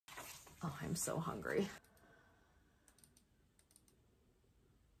Oh, I'm so hungry.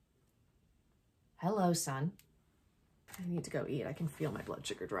 Hello, son. I need to go eat. I can feel my blood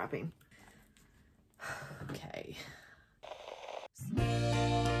sugar dropping. Okay.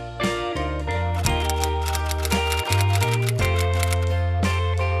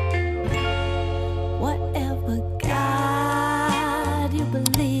 Whatever God you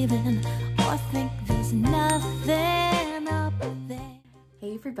believe in, or think there's nothing up there.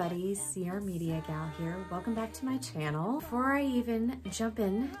 Hey everybody, CR Media Gal here. Welcome back to my channel. Before I even jump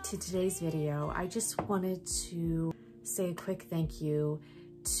in to today's video, I just wanted to say a quick thank you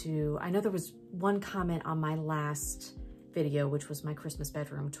to, I know there was one comment on my last video, which was my Christmas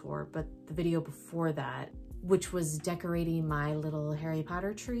bedroom tour, but the video before that, which was decorating my little Harry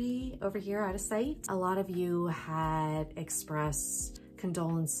Potter tree over here out of sight. A lot of you had expressed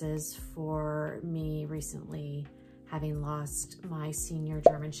condolences for me recently having lost my senior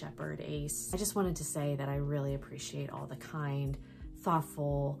German Shepherd, Ace. I just wanted to say that I really appreciate all the kind,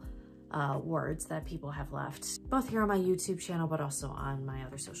 thoughtful words that people have left, both here on my YouTube channel, but also on my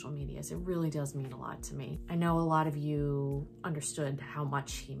other social medias. It really does mean a lot to me. I know a lot of you understood how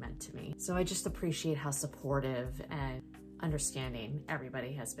much he meant to me. So I just appreciate how supportive and understanding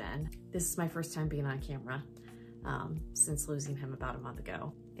everybody has been. This is my first time being on camera since losing him about a month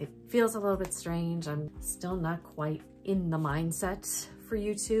ago. It feels a little bit strange. I'm still not quite in the mindset for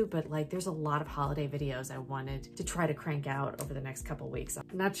YouTube, but like there's a lot of holiday videos I wanted to try to crank out over the next couple weeks.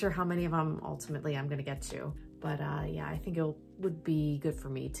 I'm not sure how many of them ultimately I'm gonna get to, but yeah, I think it would be good for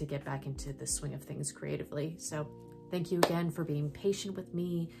me to get back into the swing of things creatively. So thank you again for being patient with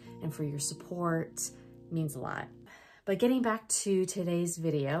me and for your support. It means a lot. But getting back to today's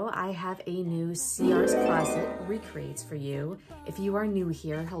video, I have a new CR's Closet recreates for you. If you are new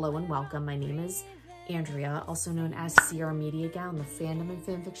here, hello and welcome. My name is Andrea, also known as CR Media Gal in the fandom and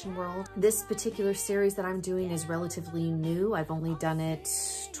fanfiction world. This particular series that I'm doing is relatively new. I've only done it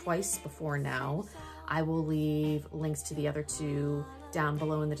twice before now. I will leave links to the other two down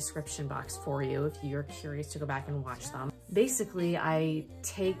below in the description box for you if you're curious to go back and watch them. Basically, I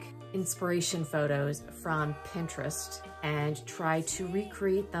take inspiration photos from Pinterest and try to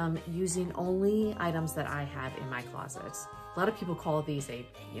recreate them using only items that I have in my closet. A lot of people call these a,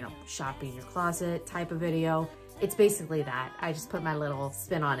 shopping your closet type of video. It's basically that. I just put my little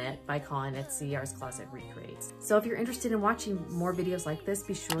spin on it by calling it CR's Closet Recreates. So if you're interested in watching more videos like this,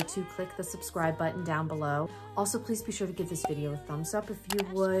 be sure to click the subscribe button down below. Also, please be sure to give this video a thumbs up if you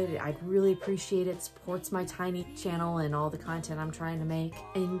would. I'd really appreciate it. It supports my tiny channel and all the content I'm trying to make.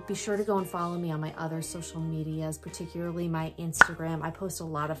 And be sure to go and follow me on my other social medias, particularly my Instagram. I post a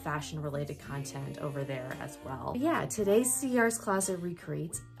lot of fashion related content over there as well. But yeah, today's CR's Closet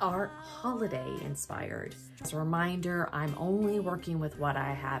Recreates are holiday inspired. As a reminder, I'm only working with what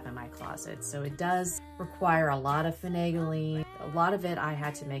I have in my closet, so it does require a lot of finagling. A lot of it I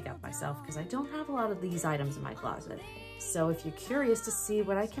had to make up myself because I don't have a lot of these items in my closet. So if you're curious to see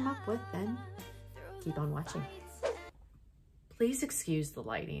what I came up with, then keep on watching. Please excuse the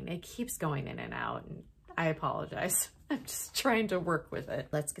lighting. It keeps going in and out, and I apologize. I'm just trying to work with it.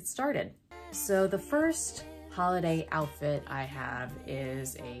 Let's get started. So the first holiday outfit I have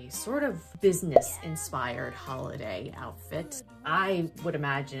is a sort of business inspired holiday outfit. I would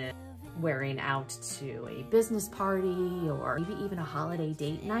imagine wearing out to a business party or maybe even a holiday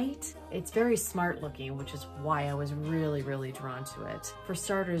date night. It's very smart looking, which is why I was really drawn to it. For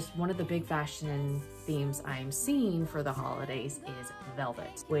starters, one of the big fashion themes I'm seeing for the holidays is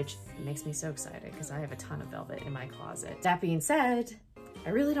velvet, which makes me so excited because I have a ton of velvet in my closet. That being said, I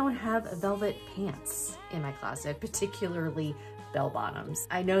really don't have velvet pants in my closet, particularly bell bottoms.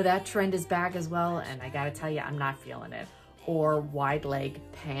 I know that trend is back as well, and I gotta tell you, I'm not feeling it. Or wide leg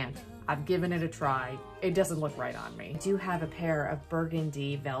pant. I've given it a try. It doesn't look right on me. I do have a pair of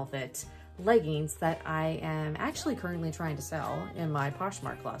burgundy velvet leggings that I am actually currently trying to sell in my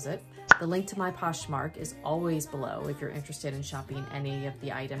Poshmark closet. The link to my Poshmark is always below if you're interested in shopping any of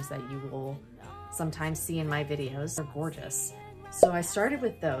the items that you will sometimes see in my videos. They're gorgeous. So I started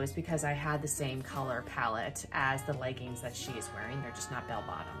with those because I had the same color palette as the leggings that she is wearing. They're just not bell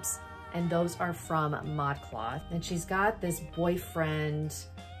bottoms. And those are from ModCloth. And she's got this boyfriend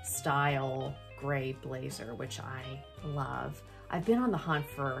style gray blazer, which I love. I've been on the hunt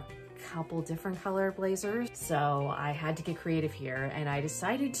for a couple different color blazers, so I had to get creative here, and I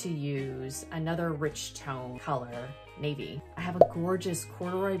decided to use another rich tone color, navy. I have a gorgeous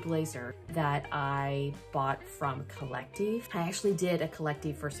corduroy blazer that I bought from Collective. I actually did a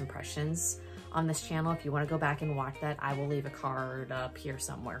Collective First Impressions on this channel. If you want to go back and watch that, I will leave a card up here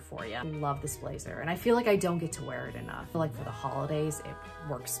somewhere for you. I love this blazer, and I feel like I don't get to wear it enough. I feel like for the holidays, it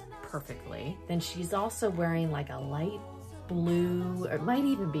works perfectly. Then she's also wearing like a light blue, or it might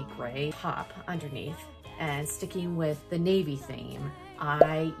even be gray, top underneath. And sticking with the navy theme,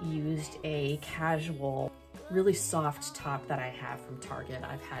 I used a casual, really soft top that I have from Target.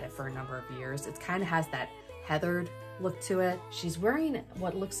 I've had it for a number of years. It kind of has that heathered look to it. She's wearing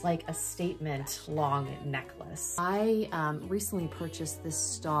what looks like a statement long necklace. I recently purchased this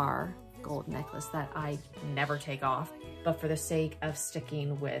star gold necklace that I never take off, but for the sake of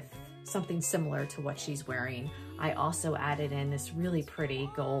sticking with something similar to what she's wearing, I also added in this really pretty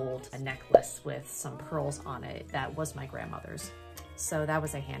gold necklace with some pearls on it that was my grandmother's. So that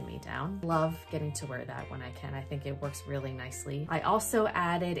was a hand-me-down. Love getting to wear that when I can. I think it works really nicely. I also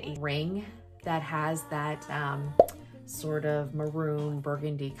added a ring that has that sort of maroon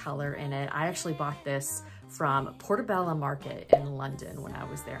burgundy color in it. I actually bought this from Portobello Market in London when I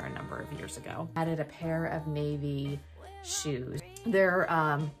was there a number of years ago. Added a pair of navy shoes. They're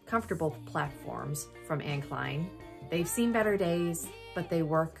comfortable platforms from Anne Klein. They've seen better days, but they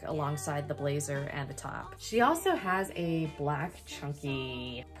work alongside the blazer and the top. She also has a black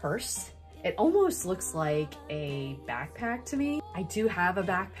chunky purse. It almost looks like a backpack to me. I do have a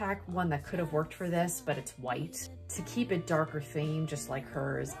backpack, one that could have worked for this, but it's white. To keep it darker theme, just like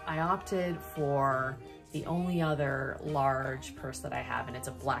hers, I opted for the only other large purse that I have, and it's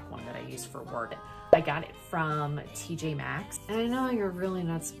a black one that I use for work. I got it from TJ Maxx. And I know you're really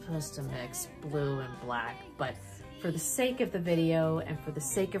not supposed to mix blue and black, but for the sake of the video and for the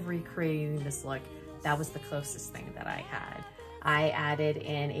sake of recreating this look, that was the closest thing that I had. I added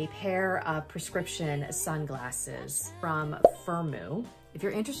in a pair of prescription sunglasses from Firmoo. If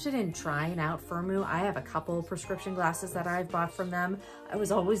you're interested in trying out Firmoo, I have a couple prescription glasses that I've bought from them. I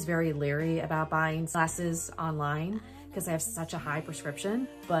was always very leery about buying glasses online because I have such a high prescription,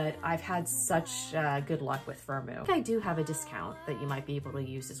 but I've had such good luck with Firmoo. I do have a discount that you might be able to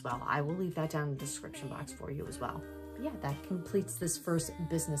use as well. I will leave that down in the description box for you as well. But yeah, that completes this first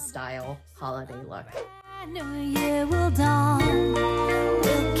business style holiday look. New year will dawn.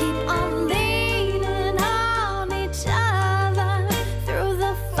 We'll keep on leaning on each other through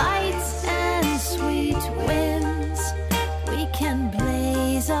the fights and sweet winds. We can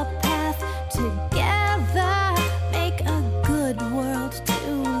blaze a path together, make a good world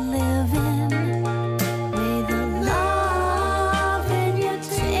to live in. May the love in you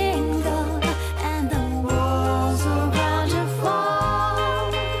tingle and the walls around you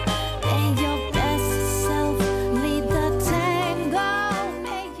fall. May your best self lead the tango.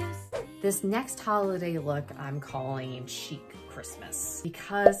 May you see. This next holiday look I'm calling Chic Christmas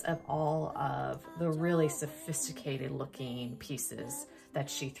because of all of the really sophisticated looking pieces that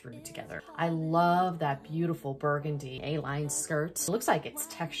she threw together. I love that beautiful burgundy A-line skirt. It looks like it's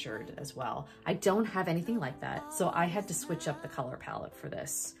textured as well. I don't have anything like that, so I had to switch up the color palette for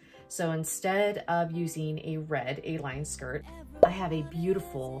this. So instead of using a red A-line skirt, I have a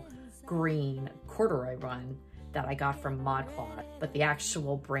beautiful green corduroy one that I got from ModCloth, but the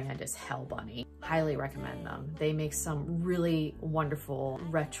actual brand is Hell Bunny. Highly recommend them. They make some really wonderful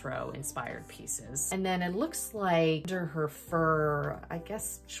retro inspired pieces. And then it looks like under her fur, I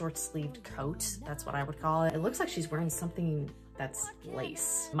guess short sleeved coat, that's what I would call it. It looks like she's wearing something that's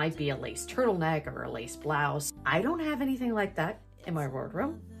lace. Might be a lace turtleneck or a lace blouse. I don't have anything like that in my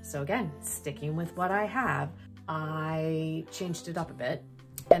wardrobe. So again, sticking with what I have, I changed it up a bit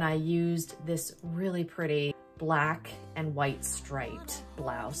and I used this really pretty black and white striped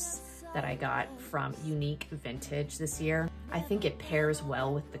blouse that I got from Unique Vintage this year. I think it pairs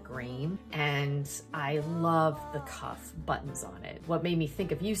well with the green, and I love the cuff buttons on it. What made me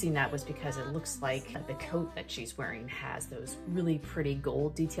think of using that was because it looks like the coat that she's wearing has those really pretty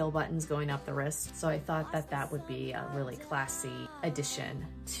gold detail buttons going up the wrist. So I thought that that would be a really classy addition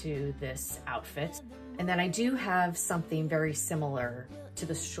to this outfit. And then I do have something very similar to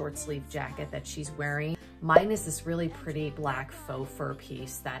the short sleeve jacket that she's wearing. Mine is this really pretty black faux fur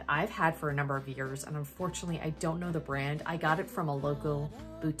piece that I've had for a number of years, and unfortunately I don't know the brand. I got it from a local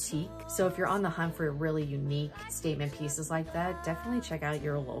boutique. So if you're on the hunt for really unique statement pieces like that, definitely check out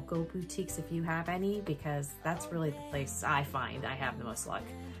your local boutiques if you have any, because that's really the place I find I have the most luck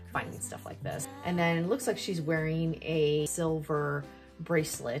finding stuff like this. And then it looks like she's wearing a silver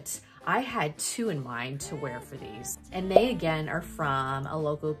bracelet. I had two in mind to wear for these, and they again are from a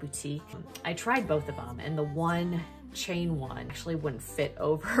local boutique. I tried both of them, and the one chain one actually wouldn't fit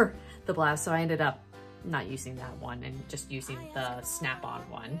over the blouse, so I ended up not using that one and just using the snap-on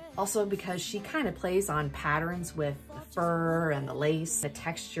one. Also because she kind of plays on patterns with the fur and the lace, the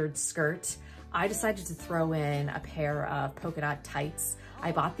textured skirt, I decided to throw in a pair of polka dot tights.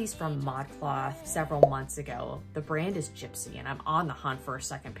 I bought these from ModCloth several months ago. The brand is Gypsy, and I'm on the hunt for a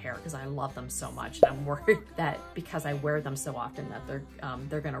second pair because I love them so much. And I'm worried that because I wear them so often that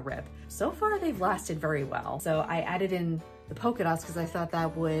they're gonna rip. So far, they've lasted very well. So I added in the polka dots because I thought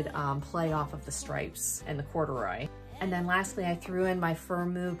that would play off of the stripes and the corduroy. And then lastly, I threw in my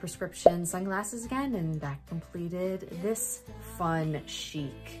Firmoo prescription sunglasses again, and that completed this fun,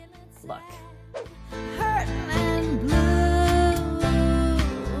 chic look. Hurting and blue.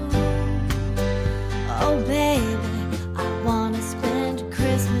 Oh baby, I wanna spend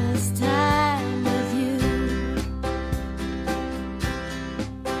Christmas time with you.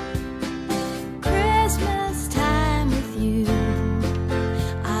 Christmas time with you.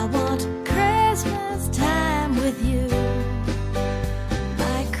 I want Christmas time with you.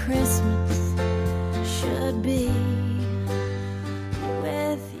 My Christmas should be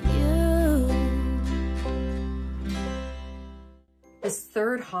with you. This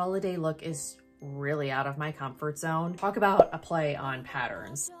third holiday look is really out of my comfort zone. Talk about a play on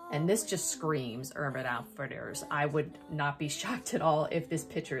patterns. And this just screams Urban Outfitters. I would not be shocked at all if this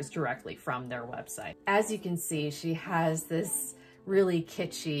picture is directly from their website. As you can see, she has this really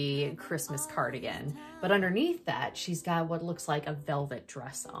kitschy Christmas cardigan, but underneath that, she's got what looks like a velvet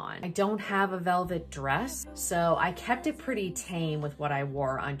dress on. I don't have a velvet dress, so I kept it pretty tame with what I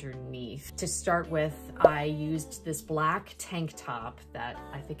wore underneath. To start with, I used this black tank top that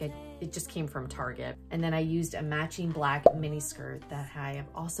I think it just came from Target. And then I used a matching black mini skirt that I have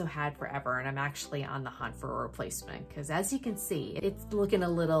also had forever, and I'm actually on the hunt for a replacement because as you can see, it's looking a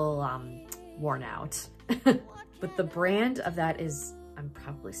little worn out. But the brand of that is, I'm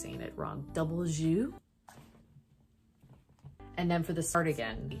probably saying it wrong, Double Jus. And then for the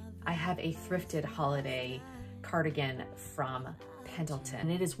cardigan, I have a thrifted holiday cardigan from Pendleton.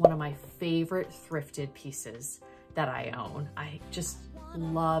 And it is one of my favorite thrifted pieces that I own. I just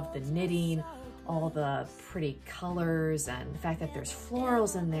love the knitting, all the pretty colors, and the fact that there's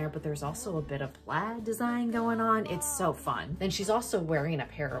florals in there, but there's also a bit of plaid design going on. It's so fun. Then she's also wearing a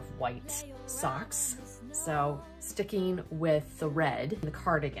pair of white socks. So sticking with the red, the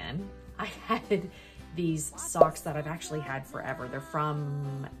cardigan, I had these socks that I've actually had forever. They're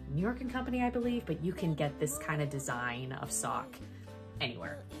from New York & Company, I believe, but you can get this kind of design of sock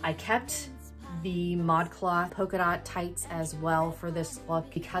anywhere. I kept the ModCloth polka dot tights as well for this look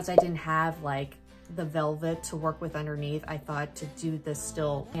because I didn't have like the velvet to work with underneath. I thought to do this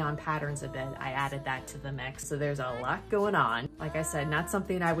still on patterns a bit, I added that to the mix. So there's a lot going on. Like I said, not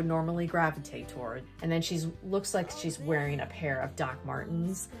something I would normally gravitate toward. And then looks like she's wearing a pair of Doc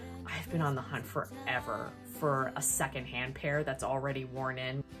Martens. I've been on the hunt forever for a secondhand pair that's already worn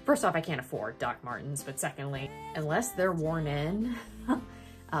in. First off, I can't afford Doc Martens, but secondly, unless they're worn in,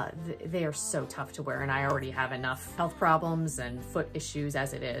 they are so tough to wear, and I already have enough health problems and foot issues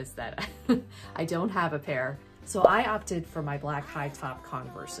as it is that I don't have a pair. So I opted for my black high top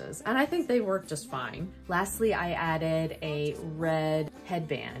Converses, and I think they work just fine. Lastly, I added a red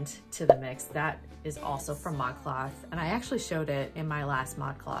headband to the mix. That is also from ModCloth, and I actually showed it in my last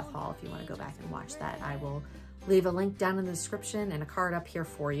ModCloth haul. If you want to go back and watch that, I will leave a link down in the description and a card up here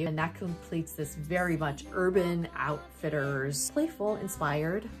for you. And that completes this very much Urban Outfitters playful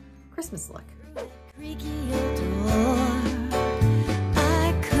inspired Christmas look. Creaky old door,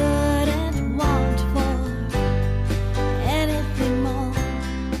 I couldn't want for anything more.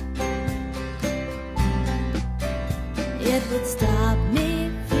 It would stop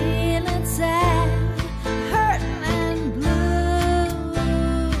me feeling sad, hurting and blue.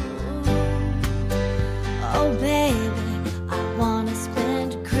 Oh baby, I wanna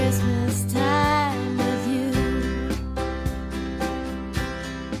spend Christmas time with you.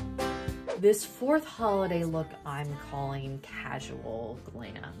 This fourth holiday look I'm calling casual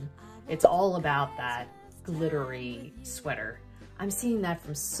glam. It's all about that glittery sweater. I'm seeing that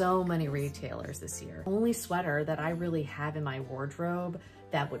from so many retailers this year. The only sweater that I really have in my wardrobe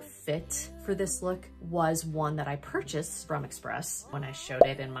that would fit for this look was one that I purchased from Express when I showed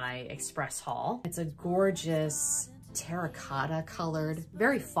it in my Express haul. It's a gorgeous terracotta colored,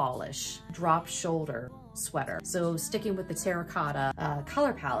 very fallish, drop shoulder sweater. So sticking with the terracotta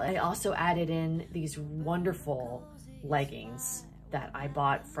color palette, I also added in these wonderful leggings that I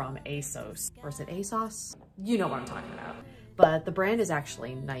bought from ASOS. Or is it ASOS? You know what I'm talking about. But the brand is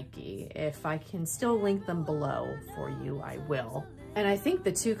actually Nike. If I can still link them below for you, I will. And I think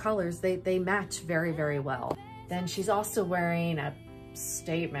the two colors, they match very, very well. Then she's also wearing a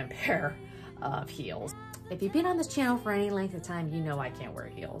statement pair of heels. If you've been on this channel for any length of time, you know I can't wear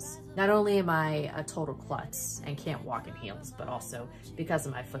heels. Not only am I a total klutz and can't walk in heels, but also because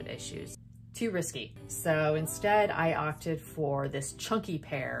of my foot issues. too risky. So instead I opted for this chunky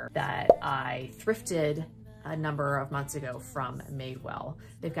pair that I thrifted a number of months ago from Madewell.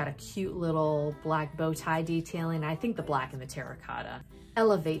 They've got a cute little black bow tie detailing. I think the black and the terracotta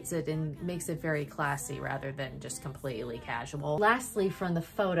elevates it and makes it very classy rather than just completely casual. Lastly, from the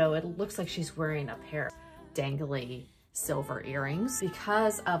photo, it looks like she's wearing a pair of dangly silver earrings.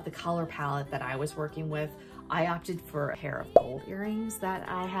 Because of the color palette that I was working with, I opted for a pair of gold earrings that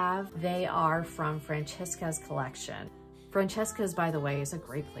I have. They are from Francesca's collection. Francesca's, by the way, is a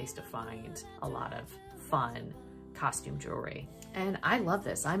great place to find a lot of fun costume jewelry. And I love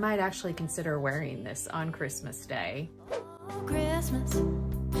this. I might actually consider wearing this on Christmas Day. Christmas,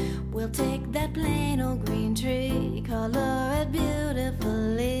 we'll take that plain old green tree, color it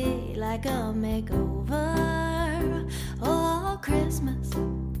beautifully like a makeover. Oh, Christmas,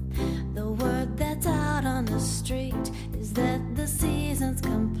 the word that's out on the street is that the season's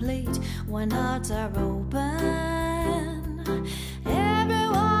complete when hearts are open.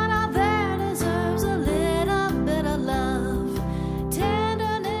 Everyone out there deserves a little bit of love,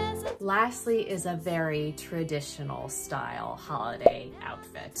 tenderness. Lastly is a very traditional style holiday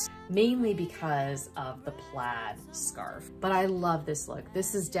outfit, mainly because of the plaid scarf. But I love this look.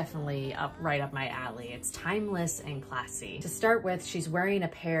 This is definitely right up my alley. It's timeless and classy. To start with, she's wearing a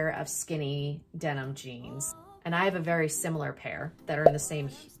pair of skinny denim jeans. And I have a very similar pair that are in the same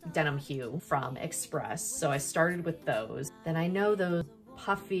denim hue from Express. So I started with those. Then I know those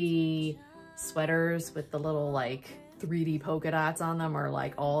puffy sweaters with the little like 3D polka dots on them are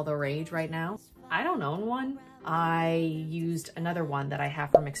like all the rage right now. I don't own one. I used another one that I have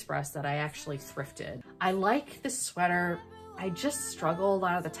from Express that I actually thrifted. I like this sweater. I just struggle a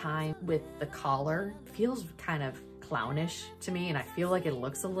lot of the time with the collar. It feels kind of clownish to me, and I feel like it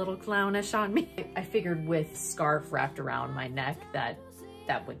looks a little clownish on me. I figured with scarf wrapped around my neck that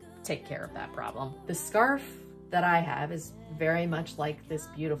would take care of that problem. The scarf that I have is very much like this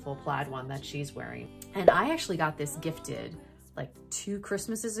beautiful plaid one that she's wearing. And I actually got this gifted like 2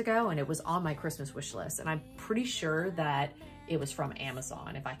 Christmases ago, and it was on my Christmas wish list. And I'm pretty sure that it was from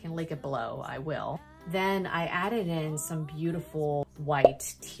Amazon. If I can link it below, I will. Then I added in some beautiful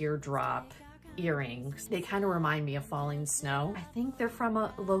white teardrop earrings. They kind of remind me of falling snow. I think they're from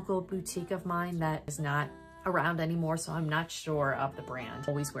a local boutique of mine that is not around anymore, so I'm not sure of the brand.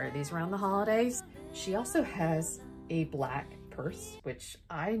 I always wear these around the holidays. She also has a black purse, which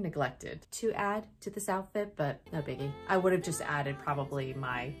I neglected to add to this outfit, but no biggie. I would have just added probably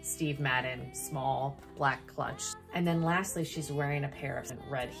my Steve Madden small black clutch. And then lastly, she's wearing a pair of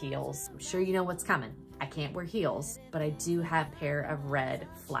red heels. I'm sure you know what's coming. I can't wear heels, but I do have a pair of red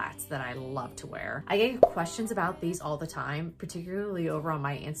flats that I love to wear. I get questions about these all the time, particularly over on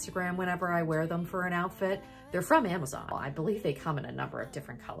my Instagram whenever I wear them for an outfit. They're from Amazon. I believe they come in a number of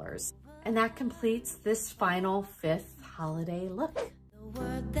different colors. And that completes this final 5th holiday look. The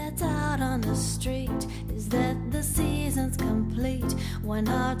word that's out on the street is that the season's complete when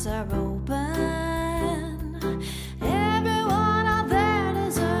hearts are open. Everyone out there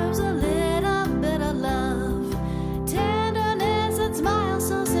deserves a little bit of love, tenderness and smiles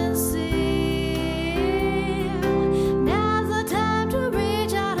so sincere. Now's the time to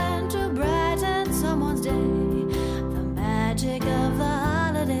reach out and to brighten someone's day. The magic of the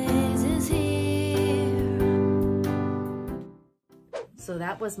holidays is here. So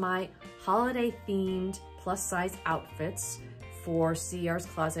that was my holiday themed plus size outfits for CR's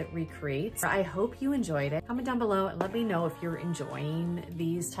Closet Recreates. I hope you enjoyed it. Comment down below and let me know if you're enjoying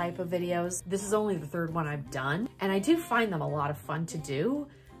these type of videos. This is only the 3rd one I've done, and I do find them a lot of fun to do,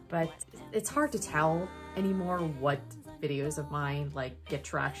 but it's hard to tell anymore what videos of mine like get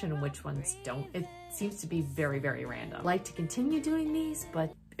traction and which ones don't. It seems to be very, very random. I like to continue doing these,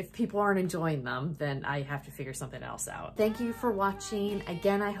 but if people aren't enjoying them, then I have to figure something else out. Thank you for watching.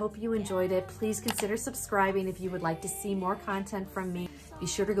 Again, I hope you enjoyed it. Please consider subscribing if you would like to see more content from me. Be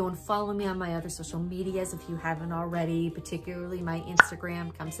sure to go and follow me on my other social medias if you haven't already, particularly my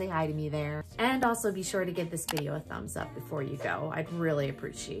Instagram. Come say hi to me there. And also be sure to give this video a thumbs up before you go. I'd really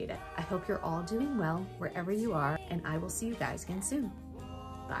appreciate it. I hope you're all doing well wherever you are, and I will see you guys again soon.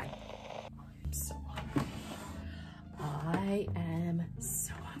 Bye. I'm so hungry. I am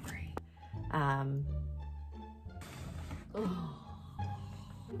so hungry.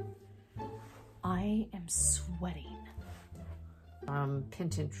 I am sweating.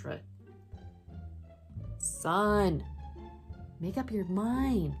 Pinterest. Son, make up your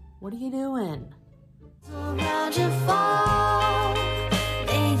mind. What are you doing? Around your phone.